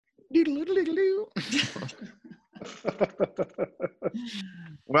Doodle-doodle-doodle.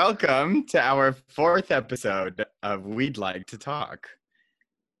 Welcome to our fourth episode of We'd Like to Talk.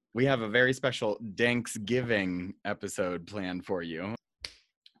 We have a very special Thanksgiving episode planned for you.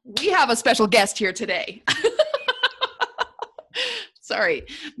 We have a special guest here today. Sorry,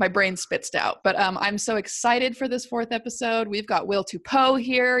 my brain spitted out. But I'm so excited for this fourth episode. We've got Will Tupou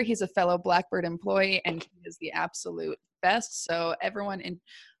here. He's a fellow Blackbird employee, and he is the absolute best. So everyone,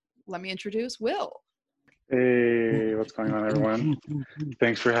 let me introduce Will. Hey, what's going on, everyone?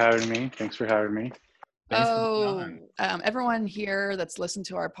 Thanks for having me. Everyone here that's listened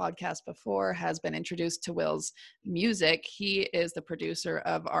to our podcast before has been introduced to Will's music. He is the producer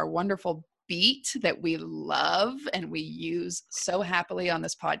of our wonderful beat that we love and we use so happily on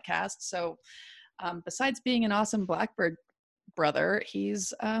this podcast. So besides being an awesome Blackbird brother,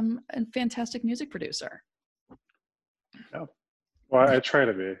 he's a fantastic music producer. Oh. Well, I try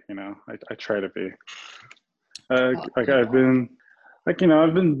to be, I try to be. I've been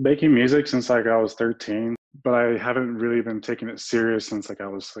making music since I was 13, but I haven't really been taking it serious since I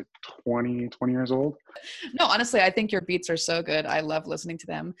was 20 years old. No, honestly, I think your beats are so good. I love listening to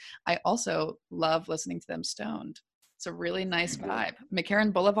them. I also love listening to them stoned. It's a really nice vibe.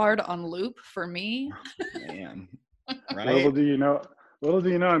 McCarran Boulevard on loop for me. Man, right? Little do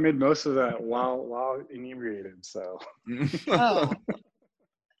you know, I made most of that while inebriated. So. Oh.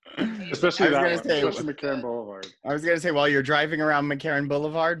 Especially McCarran Boulevard. I was gonna say while you're driving around McCarran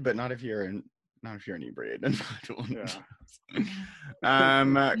Boulevard, but not if you're inebriated.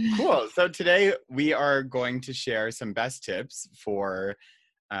 Yeah. Cool. So today we are going to share some best tips for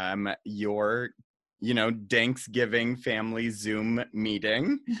your Thanksgiving family Zoom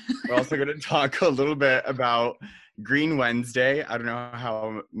meeting. We're also going to talk a little bit about Green Wednesday. I don't know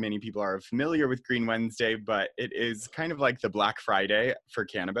how many people are familiar with Green Wednesday, but it is kind of like the Black Friday for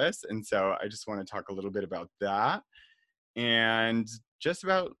cannabis. And so I just want to talk a little bit about that and just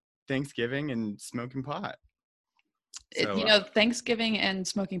about Thanksgiving and smoking pot. So, Thanksgiving and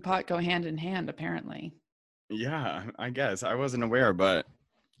smoking pot go hand in hand, apparently. Yeah, I guess. I wasn't aware, but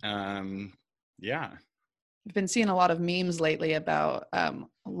yeah. I've been seeing a lot of memes lately about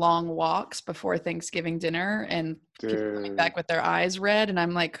long walks before Thanksgiving dinner and people coming back with their eyes red. And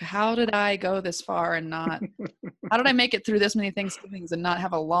I'm like, how did I go this far and how did I make it through this many Thanksgivings and not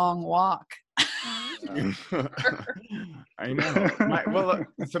have a long walk? I know.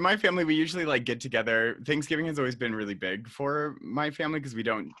 So my family, we usually get together. Thanksgiving has always been really big for my family because we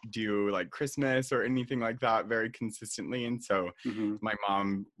don't do Christmas or anything like that very consistently. And so my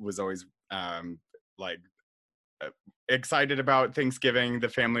mom was always excited about Thanksgiving. The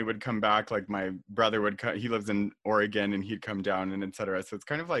family would come back. My brother would come. He lives in Oregon, and he'd come down, and etc. So it's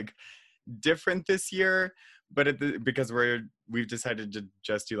kind of different this year, but because we've decided to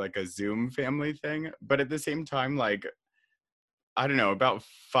just do a Zoom family thing. But at the same time, I don't know, about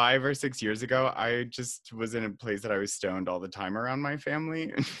 5 or 6 years ago, I just was in a place that I was stoned all the time around my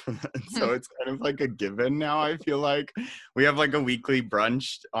family. So it's kind of a given now. I feel like we have a weekly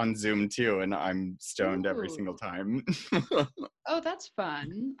brunch on Zoom too, and I'm stoned every single time. Oh, that's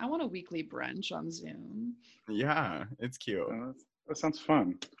fun. I want a weekly brunch on Zoom. Yeah, it's cute. That sounds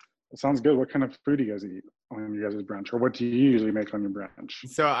fun. It sounds good. What kind of food do you guys eat on your guys' brunch, or what do you usually make on your brunch?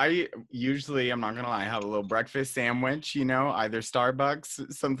 So I usually, I'm not gonna lie, have a little breakfast sandwich, either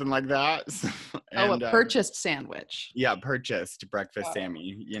Starbucks, something like that. And, a purchased sandwich. Yeah, purchased breakfast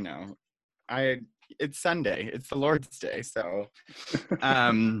Sammy. It's Sunday. It's the Lord's Day, so.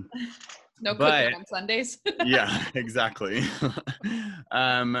 No cooking on Sundays. Yeah, exactly.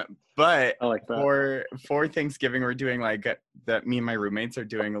 But I like that. For Thanksgiving, we're doing that. Me and my roommates are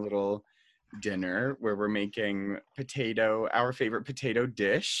doing a little dinner where we're making our favorite potato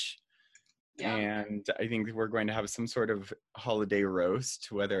dish. Yeah. And I think we're going to have some sort of holiday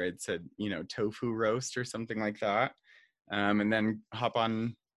roast, whether it's a tofu roast or something like that, and then hop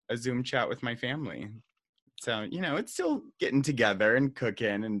on a Zoom chat with my family. So it's still getting together and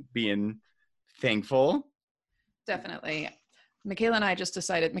cooking and being thankful. Definitely. Michaela and I just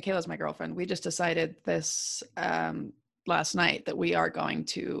decided, Michaela's my girlfriend, we just decided this last night that we are going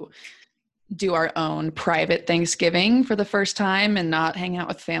to do our own private Thanksgiving for the first time and not hang out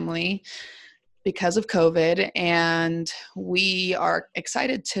with family because of COVID. And we are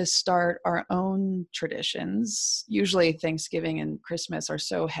excited to start our own traditions. Usually Thanksgiving and Christmas are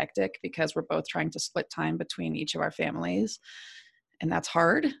so hectic because we're both trying to split time between each of our families. And that's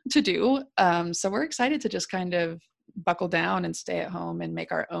hard to do. So we're excited to just kind of buckle down and stay at home and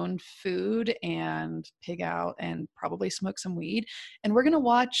make our own food and pig out and probably smoke some weed. And we're going to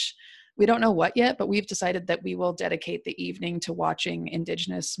watch we don't know what yet, but we've decided that we will dedicate the evening to watching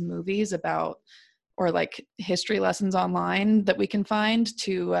Indigenous movies about, or like history lessons online that we can find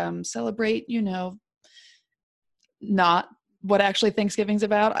to celebrate, you know, not what actually Thanksgiving's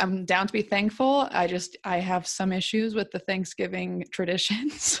about. I'm down to be thankful. I have some issues with the Thanksgiving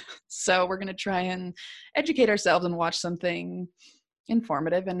traditions. So we're going to try and educate ourselves and watch something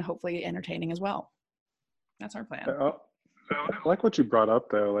informative and hopefully entertaining as well. That's our plan. I like what you brought up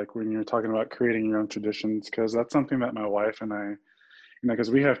though, like when you're talking about creating your own traditions, because that's something that my wife and I, you know, because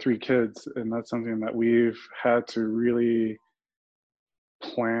we have 3 kids, and that's something that we've had to really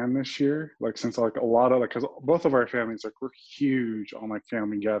plan this year, like since like a lot of, like, because both of our families, like, we're huge on like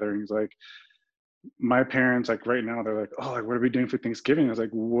family gatherings. Like my parents, like right now, they're like, oh, like, what are we doing for Thanksgiving? I was like,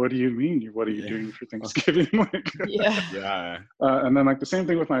 what do you mean, what are you doing for Thanksgiving? Like, Yeah. and then like the same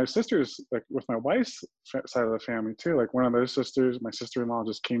thing with my sisters, like with my wife's side of the family too. Like one of those sisters, my sister-in-law,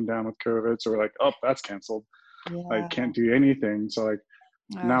 just came down with COVID, so we're like, oh, that's canceled. I can't do anything. So like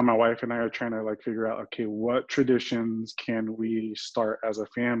now my wife and I are trying to like figure out, okay, what traditions can we start as a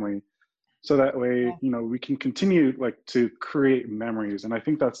family, so that way, you know, we can continue like to create memories. And I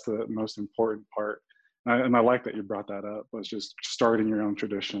think that's the most important part. And I like that you brought that up, was just starting your own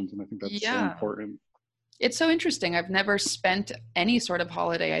traditions. And I think that's so important. It's so interesting. I've never spent any sort of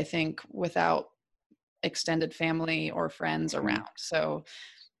holiday, I think, without extended family or friends around. So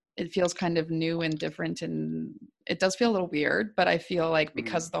it feels kind of new and different, and it does feel a little weird, but I feel like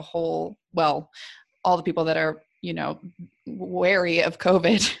because the whole, well, all the people that are, you know, wary of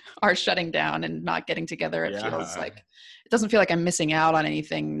COVID are shutting down and not getting together, it feels like, it doesn't feel like I'm missing out on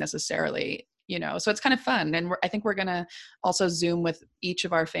anything necessarily, you know, so it's kind of fun. And I think we're going to also Zoom with each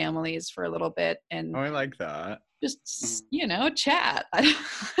of our families for a little bit. And I like that. Just, you know, chat. I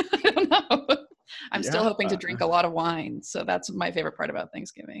don't know. I'm still hoping to drink a lot of wine. So that's my favorite part about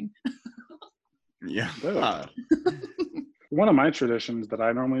Thanksgiving. One of my traditions that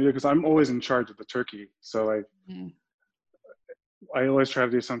I normally do, because I'm always in charge of the turkey. So like, I always try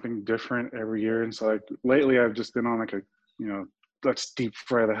to do something different every year. And so like lately I've just been on like a, you know, let's deep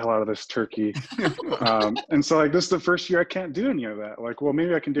fry the hell out of this turkey. And so like this is the first year I can't do any of that. Like, well,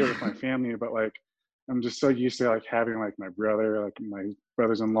 maybe I can do it with my family, but like, I'm just so used to like having like my brother, like my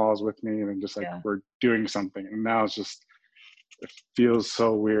brothers-in-laws with me, and then just like we're doing something. And now it's just, it feels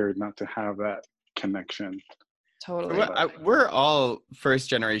so weird not to have that connection. Totally. We're all first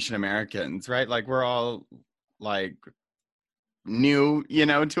generation Americans, right? Like we're all like new, you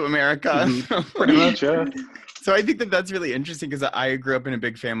know, to America. Pretty much, yeah. So I think that that's really interesting, because I grew up in a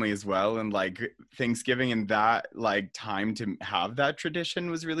big family as well, and like Thanksgiving and that like time to have that tradition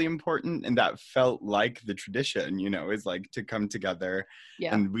was really important, and that felt like the tradition, you know, is like to come together.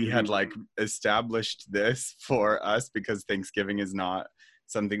 And we had like established this for us because Thanksgiving is not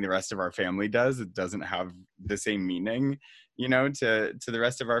something the rest of our family does. It doesn't have the same meaning, you know, to the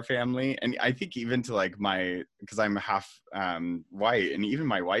rest of our family. And I think even to like because I'm half white, and even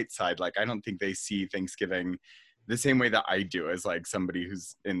my white side, like I don't think they see Thanksgiving the same way that I do as like somebody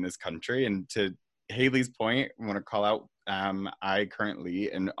who's in this country. And to Haley's point, I want to call out, I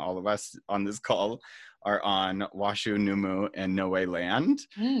currently, and all of us on this call, are on Washu, Numu, and Noe land.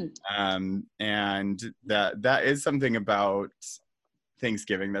 And that is something about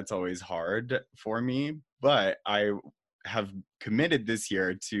Thanksgiving that's always hard for me, but I have committed this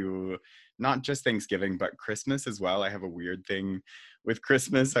year to not just Thanksgiving, but Christmas as well. I have a weird thing with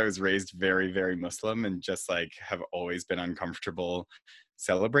Christmas. I was raised very, very Muslim, and just like have always been uncomfortable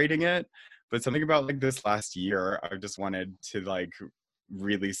celebrating it. But something about like this last year, I just wanted to like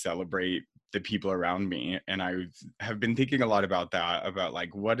really celebrate the people around me. And I have been thinking a lot about that, about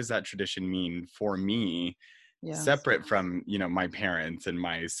like, what does that tradition mean for me? Separate from, you know, my parents and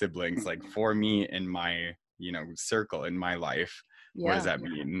my siblings, like for me in my, you know, circle in my life, what does that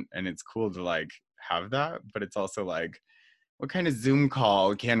mean? And it's cool to like have that, but it's also like, what kind of Zoom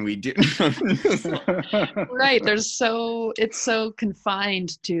call can we do? Right. It's so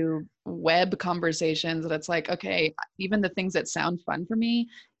confined to web conversations that it's like, okay, even the things that sound fun for me,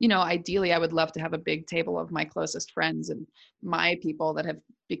 you know, ideally I would love to have a big table of my closest friends and my people that have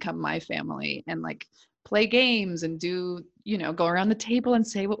become my family, and like play games and do, you know, go around the table and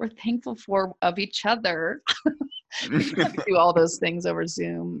say what we're thankful for of each other. We can do all those things over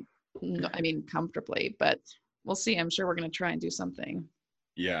Zoom, I mean, comfortably, but we'll see. I'm sure we're going to try and do something.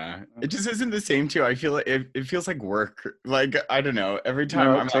 Yeah, it just isn't the same too. I feel like it feels like work. Like, I don't know, every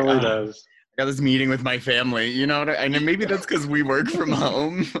time I'm totally like, does. I got this meeting with my family, you know, and maybe that's because we work from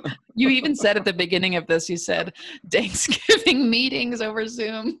home. You even said at the beginning of this, you said Thanksgiving meetings over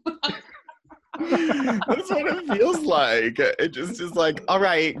Zoom. That's what it feels like. It just is like, all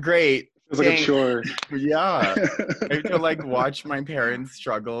right, great. It's like a chore. Yeah. I have to like watch my parents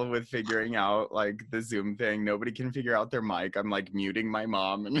struggle with figuring out like the Zoom thing. Nobody can figure out their mic. I'm like muting my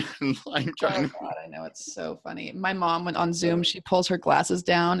mom and like Oh trying to. God, I know, it's so funny. My mom went on Zoom. She pulls her glasses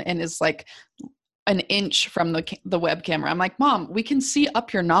down and is like an inch from the web camera. I'm like, Mom, we can see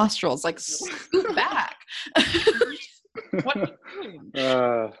up your nostrils. Like, scoot back. What are you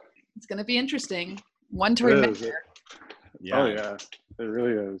doing? It's gonna be interesting. One to remember. Yeah. Oh yeah, it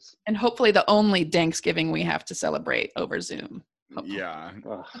really is. And hopefully the only Thanksgiving we have to celebrate over Zoom. Hopefully. Yeah.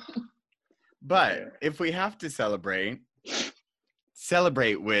 Ugh. But if we have to celebrate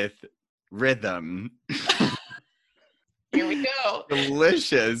with rhythm. Here we go.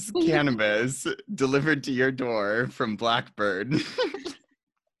 Delicious cannabis delivered to your door from Blackbird.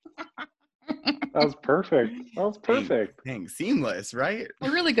 That was perfect. Thanks. Seamless, right?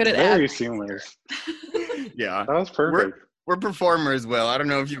 We're really good at Very ad. seamless. Yeah. That was perfect. We're performers, Will. I don't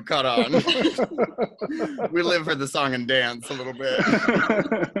know if you caught on. We live for the song and dance a little bit.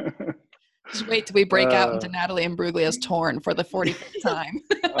 Just wait till we break out into Natalie Imbruglia's Torn for the 45th time.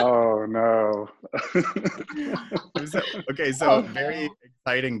 Oh no. So very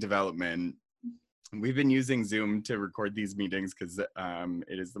exciting development. We've been using Zoom to record these meetings because it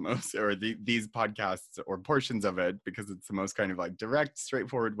is the most, or these podcasts or portions of it, because it's the most kind of like direct,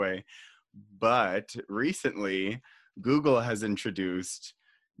 straightforward way. But recently, Google has introduced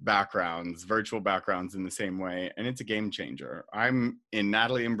virtual backgrounds in the same way, and it's a game changer. I'm in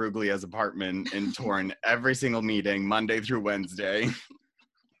Natalie Imbruglia's apartment in Torn every single meeting, Monday through Wednesday.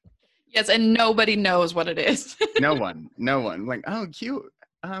 Yes, and nobody knows what it is. No one. Like, oh, cute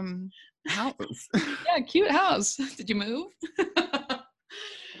house. Yeah, cute house. Did you move?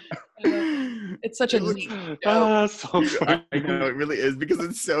 It's such a neat joke. So funny. I know, it really is, because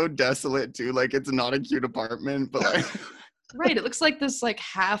it's so desolate too. Like, it's not a cute apartment, but like Right, it looks like this like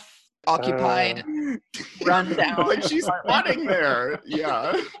half occupied rundown. like she's squatting there.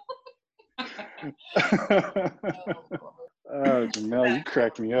 Yeah. Oh, Janelle, you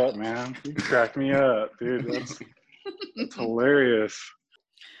cracked me up, man. You cracked me up, dude. That's hilarious.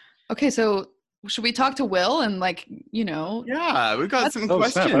 Okay, so should we talk to Will and like, Yeah, we've got some snap.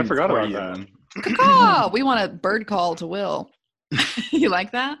 questions. I forgot for about you. that. caw, we want a bird call to Will. You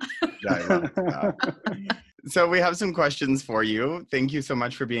like that? Yeah, I like that. So we have some questions for you. Thank you so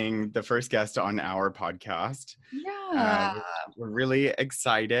much for being the first guest on our podcast. Yeah. We're really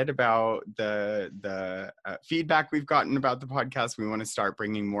excited about the feedback we've gotten about the podcast. We want to start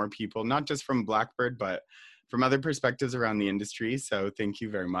bringing more people, not just from Blackbird, but from other perspectives around the industry. So thank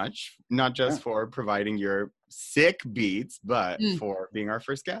you very much, not just for providing your sick beats, but for being our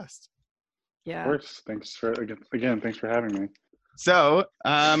first guest. Yeah. Of course. Thanks for having me. So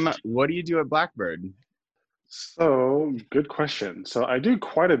what do you do at Blackbird? So, good question. So I do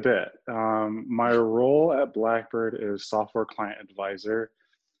quite a bit. My role at Blackbird is software client advisor.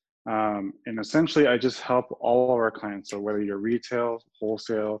 And essentially, I just help all of our clients. So whether you're retail,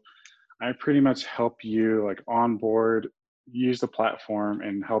 wholesale, I pretty much help you like onboard, use the platform,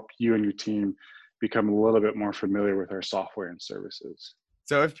 and help you and your team become a little bit more familiar with our software and services.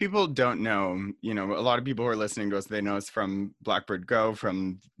 So if people don't know, a lot of people who are listening to us, they know us from Blackbird Go,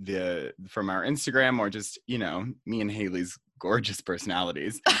 from our Instagram, or just, me and Haley's gorgeous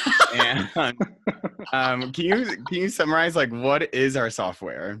personalities. And can you summarize like what is our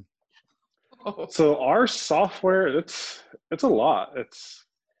software? So our software, it's a lot. It's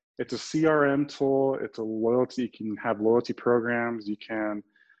a CRM tool. It's a loyalty. You can have loyalty programs. You can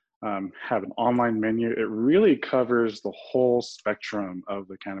have an online menu. It really covers the whole spectrum of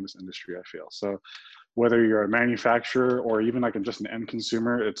the cannabis industry, I feel. So whether you're a manufacturer or even like just an end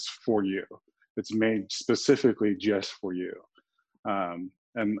consumer, it's for you. It's made specifically just for you. And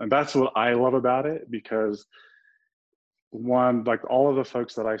that's what I love about it, because one, like all of the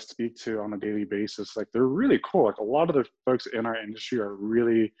folks that I speak to on a daily basis, like they're really cool. Like a lot of the folks in our industry are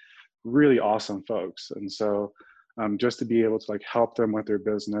really, really awesome folks. And so just to be able to like help them with their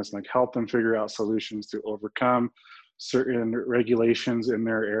business, like help them figure out solutions to overcome certain regulations in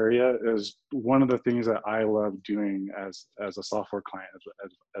their area is one of the things that I love doing as a software client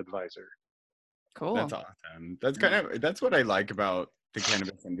advisor. Cool. That's awesome. That's what I like about the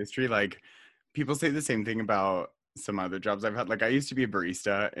cannabis industry. Like people say the same thing about some other jobs I've had. Like I used to be a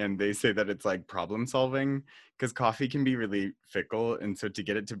barista, and they say that it's like problem solving, because coffee can be really fickle. And so to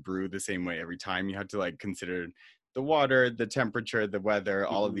get it to brew the same way every time, you have to like consider the water, the temperature, the weather,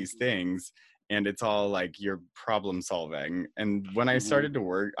 all of these things. And it's all like you're problem solving. And when I started to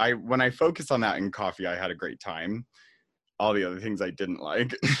work, when I focused on that in coffee, I had a great time. All the other things I didn't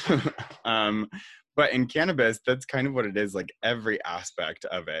like. But But in cannabis, that's kind of what it is. Like every aspect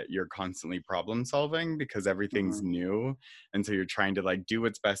of it, you're constantly problem solving because everything's new. And so you're trying to like do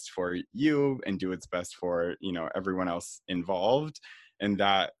what's best for you and do what's best for, you know, everyone else involved. And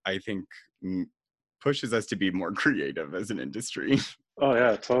that, I think, pushes us to be more creative as an industry. Oh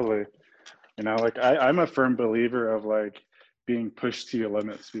yeah, totally. You know, like I'm a firm believer of like being pushed to your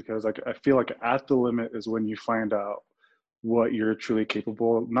limits, because like I feel like at the limit is when you find out what you're truly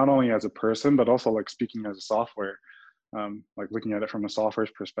capable of, not only as a person, but also like speaking as a software, like looking at it from a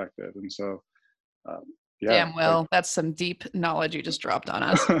software's perspective. And so, yeah. Damn well, that's some deep knowledge you just dropped on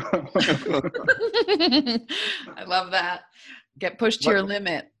us. Like, I love that. Get pushed to your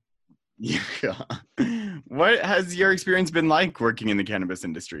limit. Yeah. What has your experience been like working in the cannabis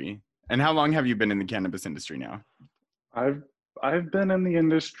industry? And how long have you been in the cannabis industry now? I've been in the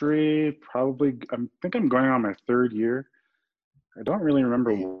industry probably, I think I'm going on my 3rd year. I don't really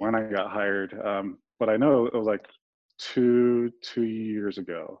remember when I got hired, but I know it was like two years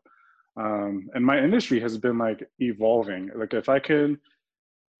ago. And my industry has been like evolving. Like if I could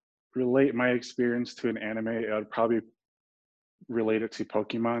relate my experience to an anime, I would probably relate it to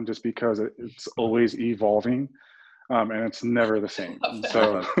Pokemon, just because it's always evolving, and it's never the same. And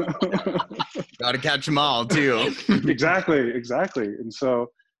so Gotta catch them all too. exactly. And so,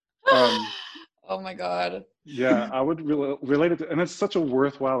 oh my God. yeah, I would relate it to, and it's such a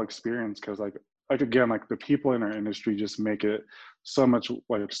worthwhile experience, because like again, like the people in our industry just make it so much,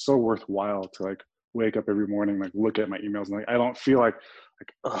 like so worthwhile to like wake up every morning, like look at my emails, and like I don't feel like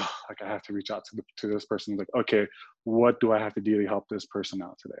I have to reach out to this person. Like, okay, what do I have to do to help this person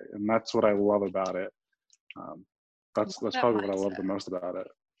out today? And that's what I love about it. That's probably what I love the most about it.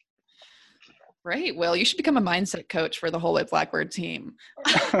 Right. Well, you should become a mindset coach for the whole White Blackbird team.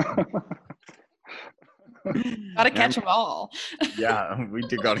 Gotta catch them all. Yeah, we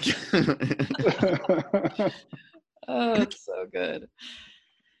do gotta. Oh, it's so good.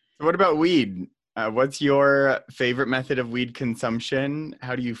 So what about weed? What's your favorite method of weed consumption?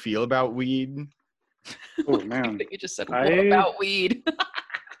 How do you feel about weed? Oh man, you just said, what about weed?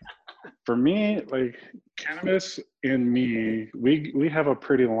 For me, like cannabis and me, we have a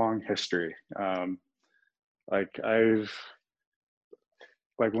pretty long history.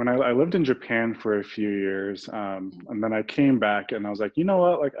 Like when I lived in Japan for a few years, and then I came back and I was like, you know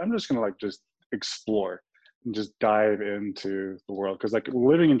what? Like I'm just gonna like just explore and just dive into the world, because like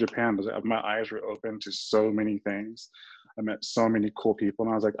living in Japan, my eyes were open to so many things. I met so many cool people,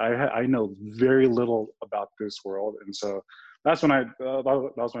 and I was like, I know very little about this world, and so that's when that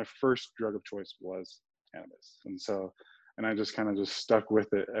was my first drug of choice, was cannabis, and I just kind of just stuck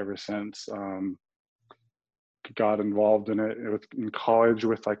with it ever since. Got involved in it in college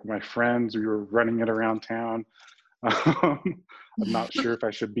with like my friends. We were running it around town. I'm not sure if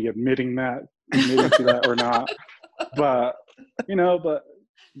I should be admitting to that or not, but you know,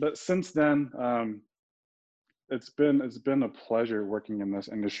 but since then, it's been a pleasure working in this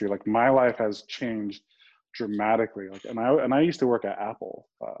industry. Like my life has changed dramatically. Like, and I used to work at Apple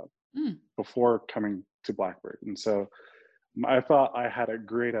before coming to Blackbird, and so I thought I had it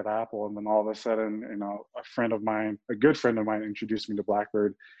great at Apple, and then all of a sudden, you know, a good friend of mine introduced me to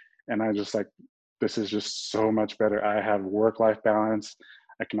Blackbird, and I just like, this is just so much better. I have work-life balance.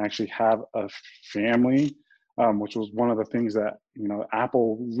 I can actually have a family, which was one of the things that, you know,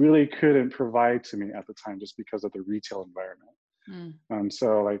 Apple really couldn't provide to me at the time, just because of the retail environment.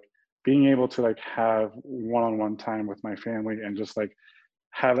 So like being able to like have one-on-one time with my family and just like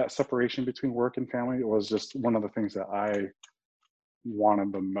have that separation between work and family was just one of the things that I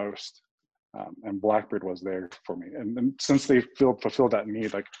wanted the most. And Blackbird was there for me. And since they fulfilled that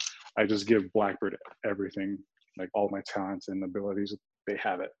need, like I just give Blackbird everything, like all my talents and abilities, they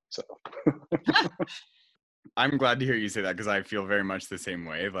have it. So I'm glad to hear you say that, because I feel very much the same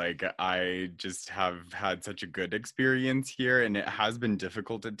way. Like I just have had such a good experience here, and it has been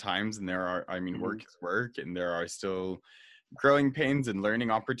difficult at times. And work is work, and there are still growing pains and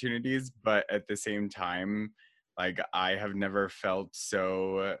learning opportunities. But at the same time, like I have never felt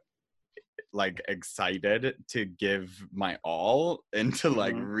so like excited to give my all and to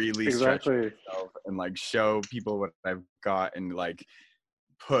like really stretch myself and like show people what I've got and like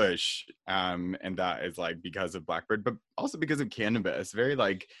push, and that is like because of Blackbird, but also because of cannabis, very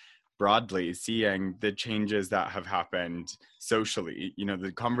like broadly seeing the changes that have happened socially, you know,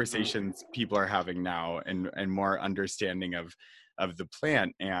 the conversations people are having now, and more understanding of the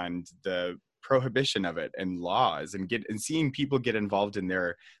plant and the prohibition of it and laws, and seeing people get involved in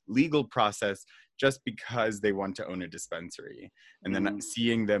their legal process just because they want to own a dispensary, and then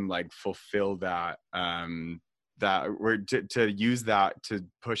seeing them like fulfill that that, or to use that to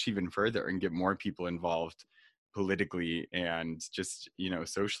push even further and get more people involved politically and just,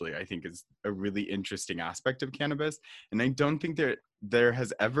 socially, I think is a really interesting aspect of cannabis. And I don't think there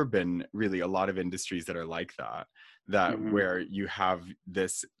has ever been really a lot of industries that are like that where you have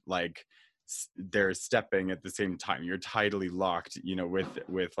this, like, they're stepping at the same time, you're tidally locked,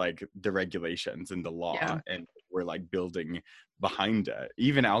 with like the regulations and the law, and we're like building behind it.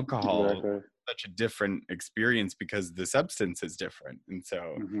 Even alcohol, Exactly. such a different experience because the substance is different. And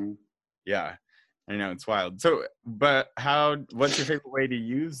so yeah, I know, it's wild. So, but what's your favorite way to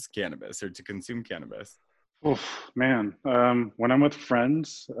use cannabis or to consume cannabis? Oof, man. When I'm with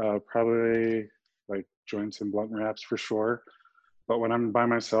friends, probably like joints and blunt wraps for sure. But when I'm by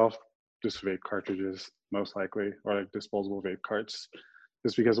myself, just vape cartridges, most likely, or like disposable vape carts.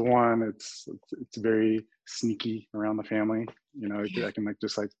 Just because one, it's very sneaky around the family. I can like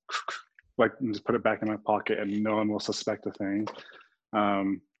just just put it back in my pocket and no one will suspect a thing.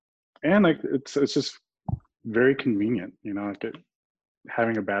 And like it's just very convenient, like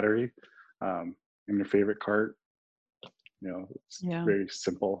having a battery in your favorite cart. It's very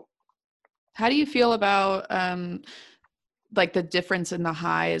simple. How do you feel about like the difference in the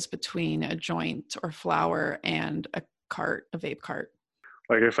highs between a joint or flower and a vape cart?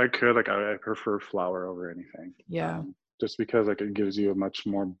 Like if I could, like I prefer flower over anything. Yeah. Just because like it gives you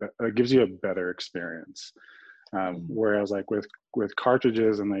it gives you a better experience. Whereas like with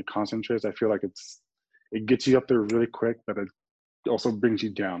cartridges and like concentrates, I feel like it gets you up there really quick, but it also brings you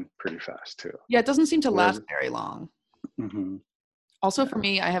down pretty fast too. Yeah, it doesn't seem to last very long. Mm-hmm. Also, for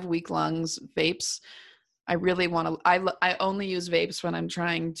me, I have weak lungs. Vapes, I really want to. I only use vapes when I'm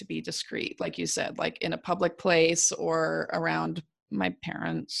trying to be discreet, like you said, like in a public place or around my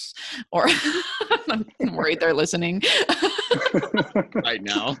parents, or I'm worried they're listening right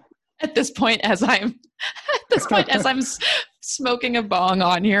now. At this point, as I'm smoking a bong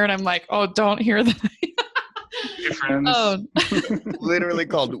on here, and I'm like, oh, don't hear that. Hey, friends. Oh. Literally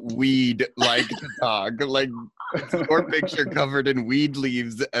called weed, like to talk, like your picture covered in weed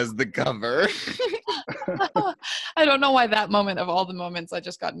leaves as the cover. I don't know why that moment of all the moments I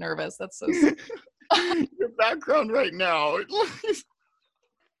just got nervous. That's so your background right now.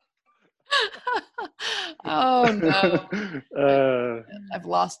 Oh no. I've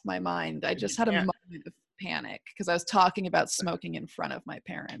lost my mind. I just had a moment of panic because I was talking about smoking in front of my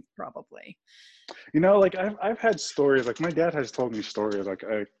parents, probably. Like I've had stories, like my dad has told me stories, like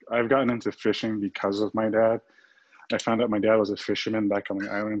I've gotten into fishing because of my dad. I found out my dad was a fisherman back on the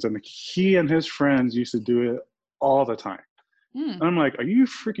islands, and he and his friends used to do it all the time. And I'm like, are you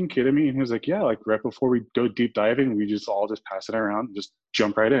freaking kidding me? And he was like, yeah, like right before we go deep diving, we just pass it around and just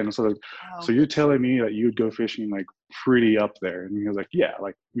jump right in. So like, wow. So you're telling me that you would go fishing like pretty up there? And he was like, yeah,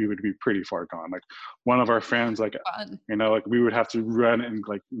 like we would be pretty far gone. Like one of our friends, like, like we would have to run and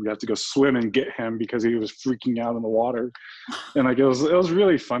like we have to go swim and get him because he was freaking out in the water. And like, it was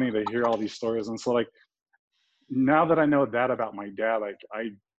really funny to hear all these stories. And so like, now that I know that about my dad, like I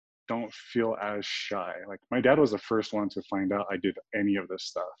don't feel as shy. Like my dad was the first one to find out I did any of this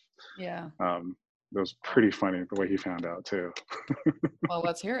stuff. Yeah. It was pretty funny the way he found out too. Well,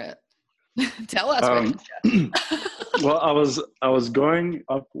 let's hear it. Tell us. Well, I was going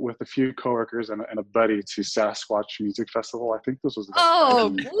up with a few coworkers and a buddy to Sasquatch Music Festival. I think this was.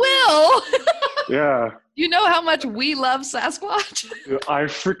 Will. Yeah. You know how much we love Sasquatch? I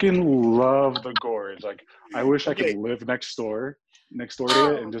freaking love the gorge. Like I wish I could live next door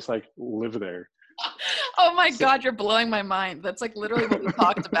to it and just like live there. Oh my God, you're blowing my mind. That's like literally what we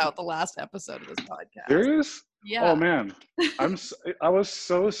talked about the last episode of this podcast. Serious? Yeah. Oh man, I was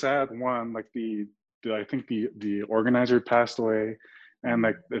so sad. One, like I think the organizer passed away, and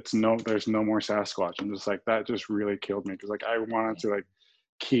like there's no more Sasquatch. And just like that just really killed me because like I wanted to like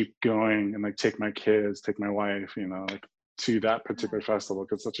keep going and like take my kids, take my wife, like to that particular festival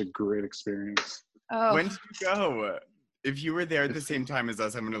because it's such a great experience. Oh. When did you go? If you were there at the same time as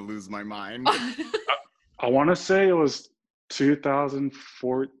us, I'm going to lose my mind. I want to say it was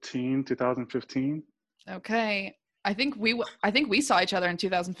 2014, 2015. Okay. I think we saw each other in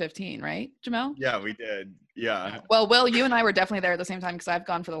 2015, right, Jamel? Yeah, we did. Yeah. Well, Will, you and I were definitely there at the same time because I've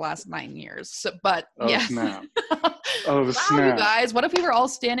gone for the last 9 years. So, but yes. Snap. Wow, snap. You guys, what if we were all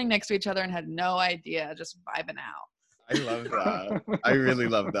standing next to each other and had no idea, just vibing out? I love that. I really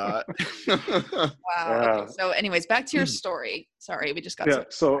love that. Wow. Yeah. Okay. So anyways, back to your story. Sorry, we just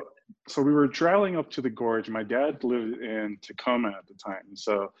got so we were traveling up to the gorge. My dad lived in Tacoma at the time.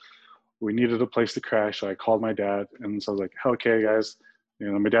 So we needed a place to crash. So I called my dad and so I was like, okay, guys,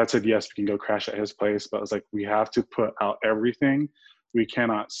 my dad said, yes, we can go crash at his place. But I was like, we have to put out everything we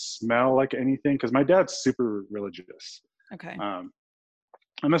cannot smell like anything, because my dad's super religious. Okay.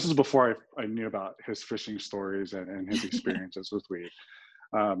 And this is before I knew about his fishing stories and his experiences with weed.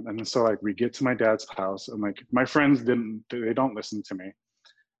 And so like we get to my dad's house, and like my friends they don't listen to me.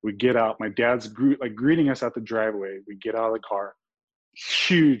 We get out, my dad's greeting us at the driveway. We get out of the car,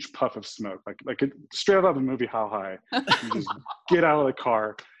 huge puff of smoke, like straight out of the movie How High. You just get out of the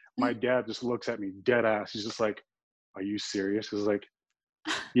car. My dad just looks at me dead ass. He's just like, "Are you serious?" He's like,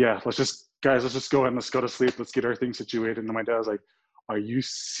 "Yeah, let's just go ahead and let's go to sleep. Let's get our things situated." And my dad was like, "Are you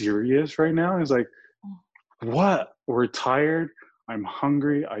serious right now?" He's like, "What? We're tired. I'm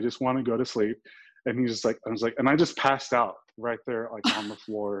hungry. I just want to go to sleep." And he's just like, and I just passed out right there, like on the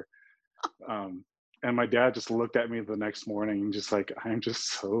floor. And my dad just looked at me the next morning and just like, "I'm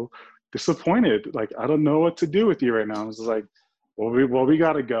just so disappointed. Like, I don't know what to do with you right now." I was like, well, we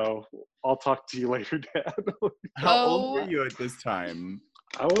gotta go. I'll talk to you later, Dad. How old were you at this time?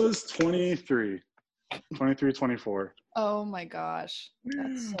 I was 23, 24. Oh my gosh.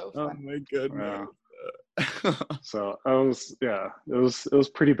 That's so Oh fun. my goodness. So it was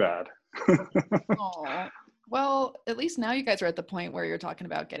pretty bad. Oh, well, at least now you guys are at the point where you're talking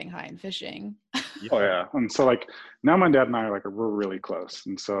about getting high and fishing. Oh yeah. And so like now my dad and I we're really close.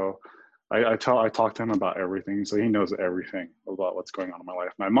 And so I talk to him about everything. So he knows everything about what's going on in my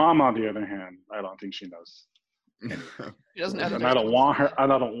life. My mom, on the other hand, I don't think she knows. She doesn't know. And I don't want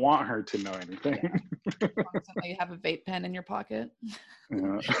her to know anything. Yeah. You have a vape pen in your pocket.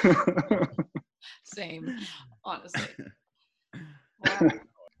 Yeah. Same, honestly.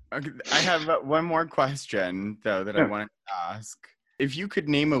 Okay, I have one more question though that I wanted to ask. If you could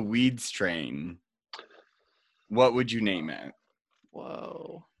name a weed strain, what would you name it?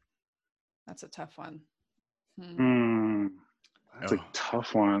 Whoa, that's a tough one. That's a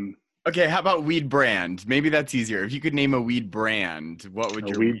tough one. Okay, how about weed brand? Maybe that's easier. If you could name a weed brand, what would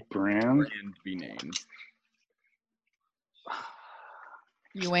your weed brand be named?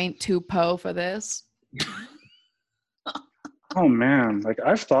 You ain't too po for this. Oh man, like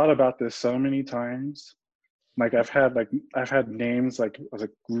I've thought about this so many times. Like I've had names like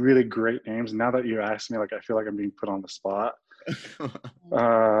really great names. Now that you asked me, like I feel like I'm being put on the spot.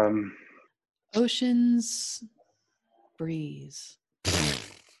 Ocean's Breeze.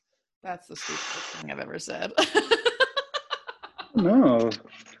 That's the stupidest thing I've ever said. No.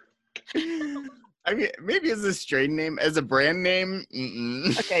 I mean, maybe as a strain name, as a brand name.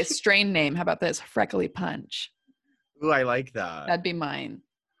 Okay, strain name. How about this? Freckly Punch. Ooh, I like that. That'd be mine.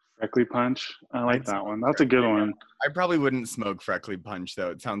 Freckly Punch. I like that one. That's a good one. I probably wouldn't smoke Freckly Punch though.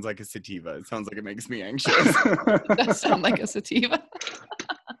 It sounds like a sativa. It sounds like it makes me anxious. It does sound like a sativa.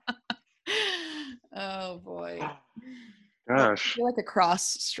 Oh boy. Gosh. Well, like a cross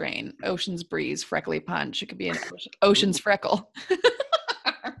strain. Ocean's Breeze, Freckly Punch. It could be an Ocean's Freckle.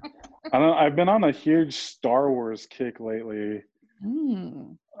 I've been on a huge Star Wars kick lately.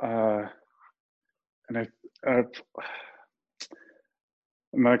 And I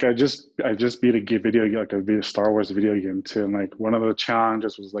just beat a video, like I beat a Star Wars video game too. And like one of the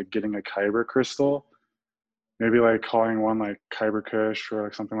challenges was like getting a Kyber crystal, maybe like calling one like Kyber Kush or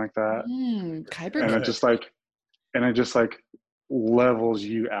like something like that. Kyber and Kush. it just like levels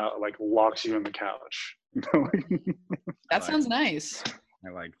you out, like locks you in the couch. That sounds nice. I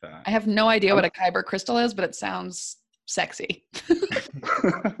like that. I have no idea what a Kyber crystal is, but it sounds sexy.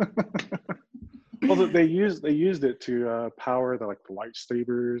 Well, they used it to power the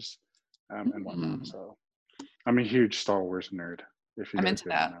lightsabers and whatnot. So I'm a huge Star Wars nerd. If you I'm into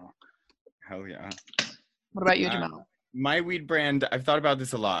that. Know. Hell yeah. What about you, Jamal? My weed brand, I've thought about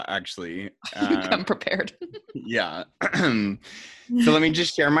this a lot actually. You come prepared. Yeah. So let me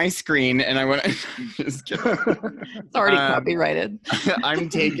just share my screen, and I want to just kidding. It's already copyrighted. I'm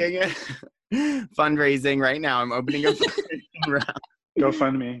taking fundraising right now. I'm opening a fundraising round.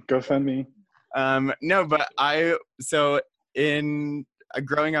 GoFundMe. No, but in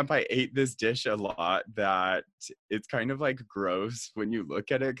growing up, I ate this dish a lot that it's kind of like gross when you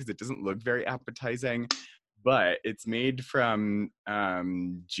look at it because it doesn't look very appetizing, but it's made from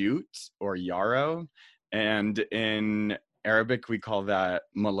jute or yarrow, and in Arabic we call that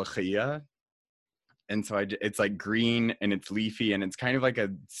malakhia. And so it's like green and it's leafy and it's kind of like a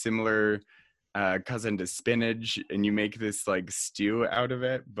similar cousin to spinach, and you make this like stew out of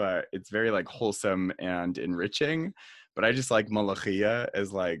it, but it's very like wholesome and enriching. But I just like malakhia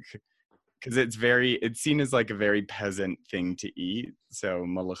as like, because it's seen as like a very peasant thing to eat. So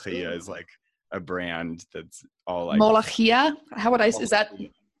malakhia is like a brand that's all like Malakhia. How would is that?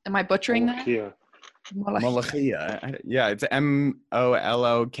 Am I butchering that? Malakhia. Yeah, it's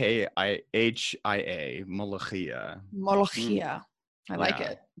MOLOKHIA. Malakhia. Malakhia. I like Yeah.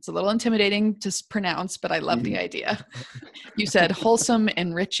 it. It's a little intimidating to pronounce, but I love the idea. You said wholesome,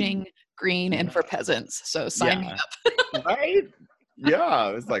 enriching, green, and for peasants. So sign me up. Right? Yeah,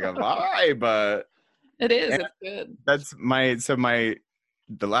 it's like a vibe. It is. And It's good. that's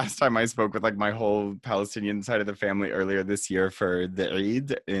the last time I spoke with like my whole Palestinian side of the family earlier this year for the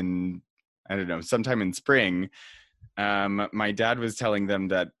Eid in, I don't know, sometime in spring. My dad was telling them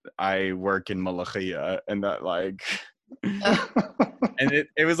that I work in Malakhiya and that like, and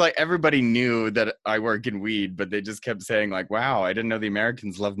it was like everybody knew that I work in weed, but they just kept saying like, wow, I didn't know the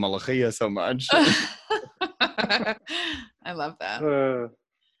Americans love Malakhiya so much. I love that.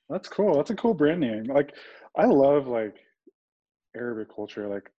 That's cool. That's a cool brand name. Like, I love like Arabic culture,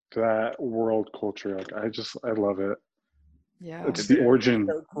 like that world culture. Like, I love it. Yeah. It's the origin.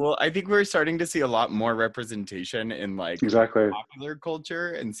 So cool. I think we're starting to see a lot more representation in like Exactly. popular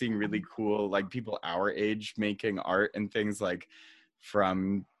culture and seeing really cool like people our age making art and things like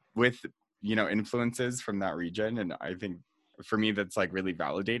from with influences from that region. And I think for me that's like really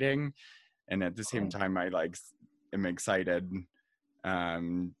validating. And at the same time I like am excited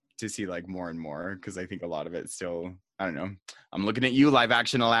to see like more and more, because I think a lot of it still, I don't know, I'm looking at you, live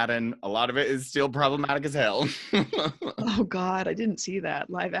action Aladdin, a lot of it is still problematic as hell. Oh God, I didn't see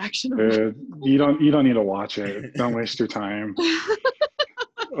that live action. Dude, you don't need to watch it. Don't waste your time.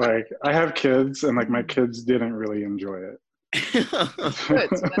 Like, I have kids and like my kids didn't really enjoy it. Good. So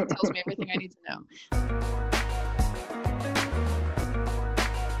that tells me everything I need to know.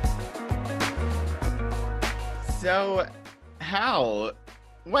 So, Hal,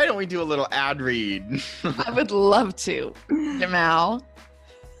 why don't we do a little ad read? I would love to. Jamal,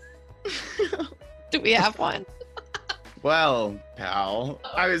 do we have one? Well, pal,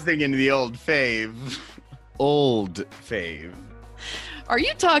 I was thinking the old fave. Old fave. Are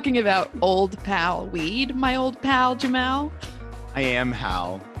you talking about old pal weed, my old pal Jamal? I am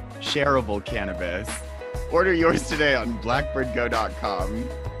Hal. Shareable cannabis. Order yours today on blackbirdgo.com.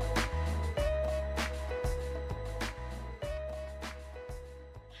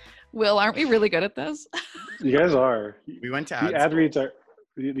 Will, aren't we really good at this? You guys are. We went to The ad reads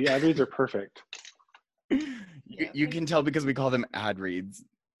are perfect. You can tell because we call them ad reads.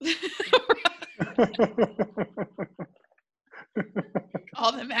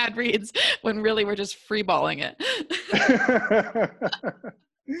 All them ad reads when really we're just freeballing it.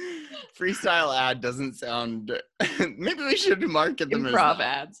 Freestyle ad doesn't sound. Maybe we should market them as Improv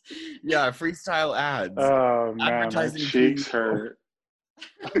ads. Yeah, freestyle ads. Oh man, my Advertising cheeks fees. hurt.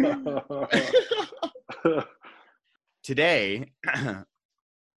 Today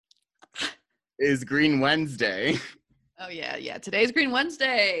is Green Wednesday. Oh yeah. Today's Green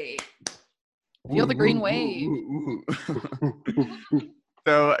Wednesday. Feel the green wave.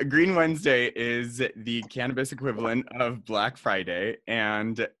 So Green Wednesday is the cannabis equivalent of Black Friday.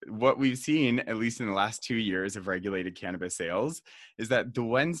 And what we've seen, at least in the last 2 years of regulated cannabis sales, is that the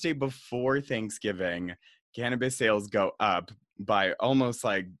Wednesday before Thanksgiving, cannabis sales go up by almost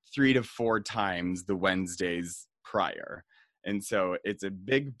like 3 to 4 times the Wednesdays prior. And so it's a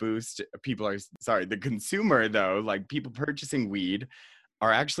big boost. The consumer though, like people purchasing weed,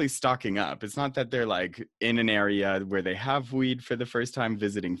 are actually stocking up. It's not that they're like in an area where they have weed for the first time,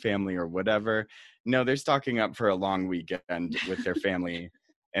 visiting family or whatever. No, they're stocking up for a long weekend with their family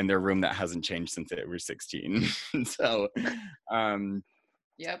and their room that hasn't changed since they were 16. So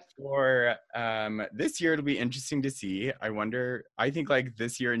Yep. for this year, it'll be interesting to see. I think like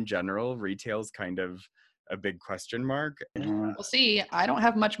this year in general, retail's kind of a big question mark. We'll see. I don't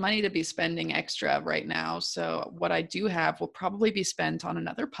have much money to be spending extra right now. So what I do have will probably be spent on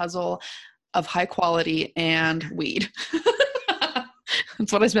another puzzle of high quality and weed.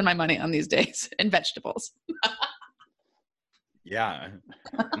 That's what I spend my money on these days, and vegetables. Yeah.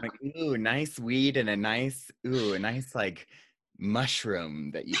 I'm like, ooh, nice weed and a nice like mushroom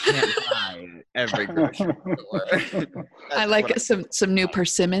that you can't buy every grocery store. I like some new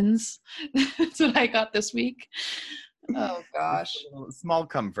persimmons. That's what I got this week. Oh gosh. Small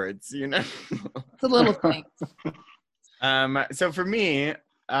comforts, you know. It's a little thing. So for me,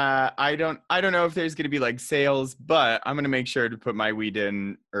 I don't know if there's gonna be like sales, but I'm gonna make sure to put my weed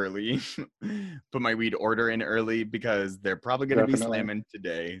in early, put my weed order in early, because they're probably gonna be slamming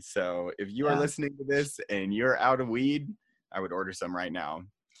today. So if you are listening to this and you're out of weed, I would order some right now.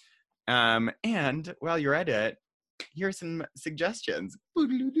 And while you're at it, here's some suggestions.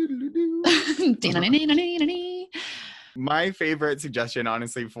 My favorite suggestion,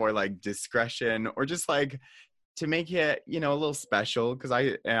 honestly, for like discretion or just like to make it, a little special, because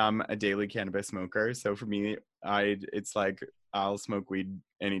I am a daily cannabis smoker. So for me, it's like I'll smoke weed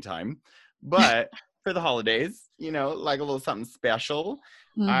anytime. But for the holidays, you know, like a little something special,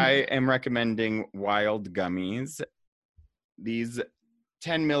 Mhm. I am recommending Wild Gummies. These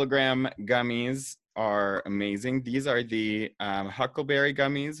 10 milligram gummies are amazing. These are the Huckleberry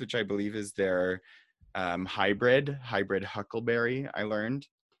gummies, which I believe is their hybrid Huckleberry, I learned.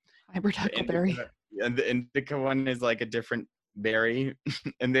 Hybrid huckleberry. And the indica one is like a different berry.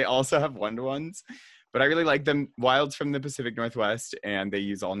 And they also have one-to-ones. But I really like them. Wild's from the Pacific Northwest, and they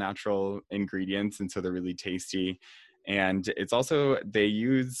use all natural ingredients, and so they're really tasty. And it's also, they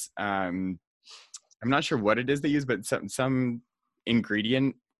use, I'm not sure what it is they use, but some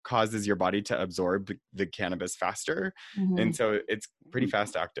ingredient causes your body to absorb the cannabis faster. And Mhm. so it's pretty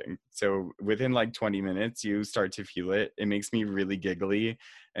fast acting. So within like 20 minutes, you start to feel it. It makes me really giggly.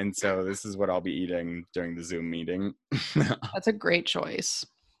 And so this is what I'll be eating during the Zoom meeting. That's a great choice.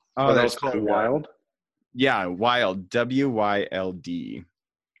 Oh, that they're was so called good. Wild. Yeah, Wild, WYLD.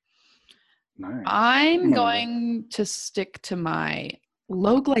 Nice. I'm going to stick to my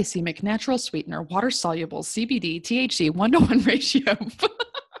low glycemic natural sweetener, water soluble CBD THC 1-to-1 ratio.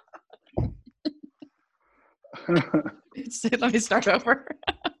 Let me start over.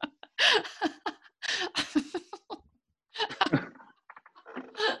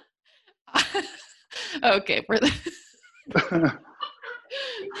 Okay, for the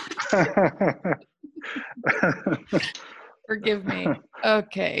forgive me.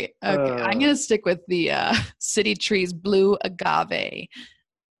 Okay. I'm gonna stick with the City Trees Blue Agave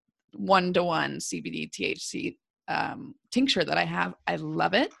 1-to-1 CBD THC tincture that I have. I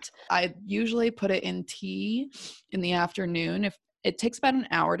love it. I usually put it in tea in the afternoon. If it takes about an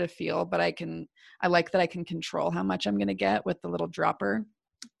hour to feel, but I like that I can control how much I'm gonna get with the little dropper.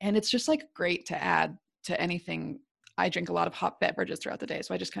 And it's just like great to add to anything. I drink a lot of hot beverages throughout the day,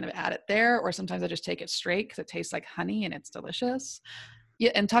 so I just kind of add it there, or sometimes I just take it straight because it tastes like honey and it's delicious.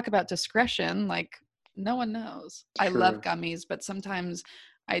 Yeah, and talk about discretion, like no one knows. I love True. gummies, but sometimes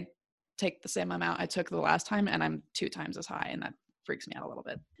I take the same amount I took the last time and I'm 2 times as high, and that freaks me out a little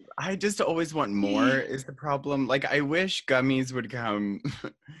bit. I just always want more is the problem. Like, I wish gummies would come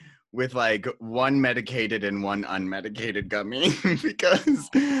with like one medicated and one unmedicated gummy because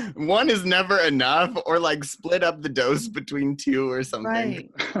one is never enough, or like split up the dose between two or something. Right.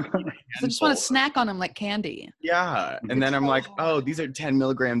 So I just want to snack on them like candy. Yeah. And then I'm like, oh, these are 10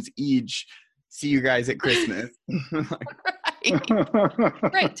 milligrams each. See you guys at Christmas.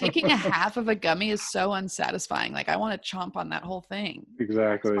 Right. Taking a half of a gummy is so unsatisfying. Like I want to chomp on that whole thing.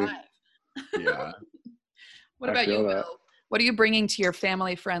 Exactly. Yeah. What I about you, feel that. Will? What are you bringing to your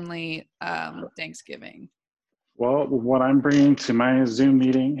family-friendly Thanksgiving? Well, what I'm bringing to my Zoom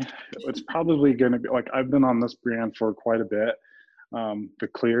meeting, it's probably going to be like, I've been on this brand for quite a bit. The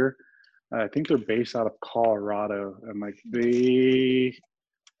Clear, I think they're based out of Colorado, and like they,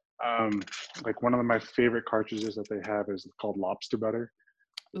 like one of my favorite cartridges that they have is called Lobster Butter.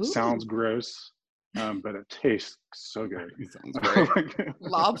 Ooh. Sounds gross, but it tastes so good. It sounds great.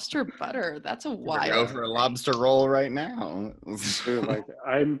 Lobster butter. That's a Go wild. for a lobster roll right now. Dude, like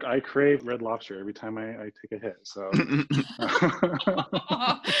I crave Red Lobster every time I take a hit. So.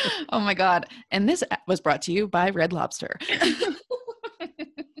 Oh my God. And this was brought to you by Red Lobster.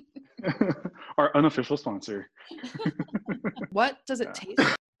 Our unofficial sponsor. What does it taste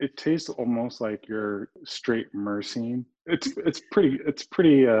like? It tastes almost like your straight Myrcene. It's pretty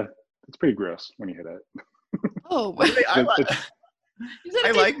gross when you hit it. Oh,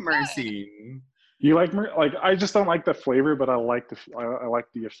 I like Mercy. You like like I just don't like the flavor, but I like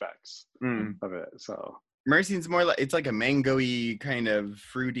the effects of it. So Mercy's more like, it's like a mango-y kind of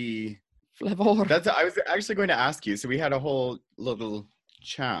fruity flavor. I was actually going to ask you. So we had a whole little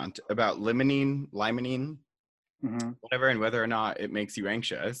chat about limonene, whatever, and whether or not it makes you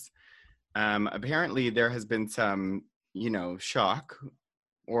anxious. Apparently there has been some, shock,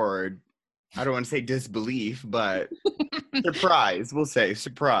 or I don't want to say disbelief, but surprise, we'll say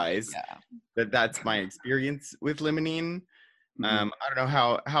surprise, that's my experience with limonene. I don't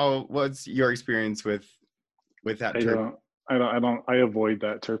know how what's your experience with that terpene? I avoid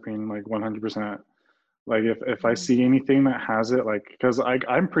that terpene like 100%. Like if I see anything that has it, like, because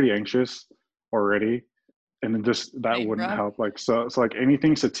I'm pretty anxious already, and it just that wouldn't help. Like so like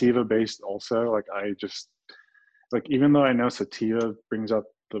anything sativa based also, like I just like, even though I know sativa brings up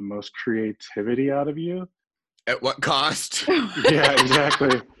the most creativity out of you, at what cost? Yeah,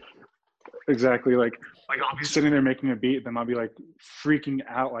 exactly. Like I'll be sitting there making a beat, then I'll be like freaking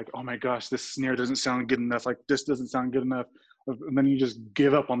out, like, oh my gosh, this snare doesn't sound good enough, like this doesn't sound good enough, and then you just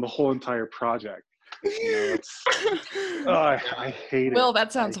give up on the whole entire project. You know, it's I hate it. Will,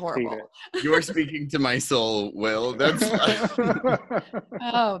 that sounds I horrible. You're speaking to my soul, Will. That's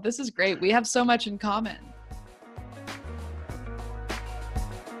Oh, this is great. We have so much in common.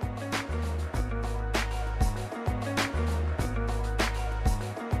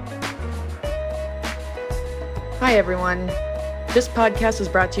 Hi, everyone. This podcast is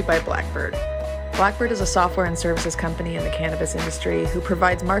brought to you by Blackbird. Blackbird is a software and services company in the cannabis industry who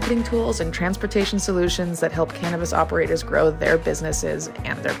provides marketing tools and transportation solutions that help cannabis operators grow their businesses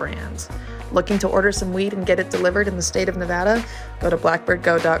and their brands. Looking to order some weed and get it delivered in the state of Nevada? Go to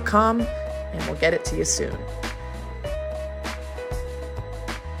blackbirdgo.com and we'll get it to you soon.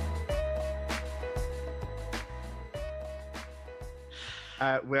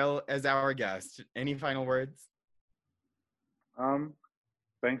 Will, as our guest, any final words?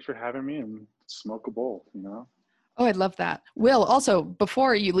 Thanks for having me, and smoke a bowl, you know? Oh, I'd love that. Will, also,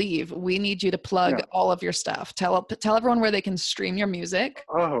 before you leave, we need you to plug all of your stuff. Tell everyone where they can stream your music.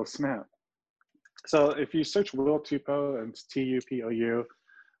 Oh, snap. So if you search Will Tupou, and it's Tupou,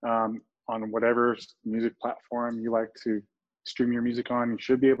 on whatever music platform you like to stream your music on, you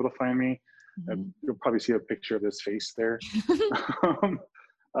should be able to find me. Mm-hmm. You'll probably see a picture of this face there. You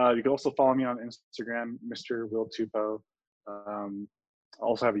can also follow me on Instagram, Mr. Will Tupou. I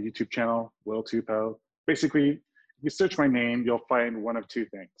also have a YouTube channel, Will Tupou. Basically, if you search my name, you'll find one of two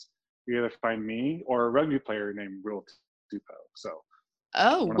things. You either find me or a rugby player named Will Tupou. So.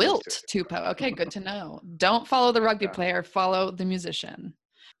 Oh, Wilt Tupou. Okay, good to know. Don't follow the rugby player, follow the musician.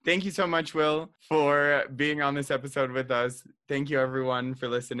 Thank you so much, Will, for being on this episode with us. Thank you, everyone, for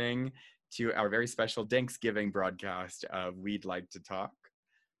listening to our very special Thanksgiving broadcast of We'd Like to Talk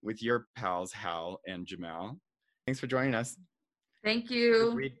with your pals, Hal and Jamal. Thanks for joining us. Thank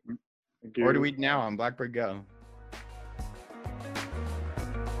you. Order weed now on Blackbird Go.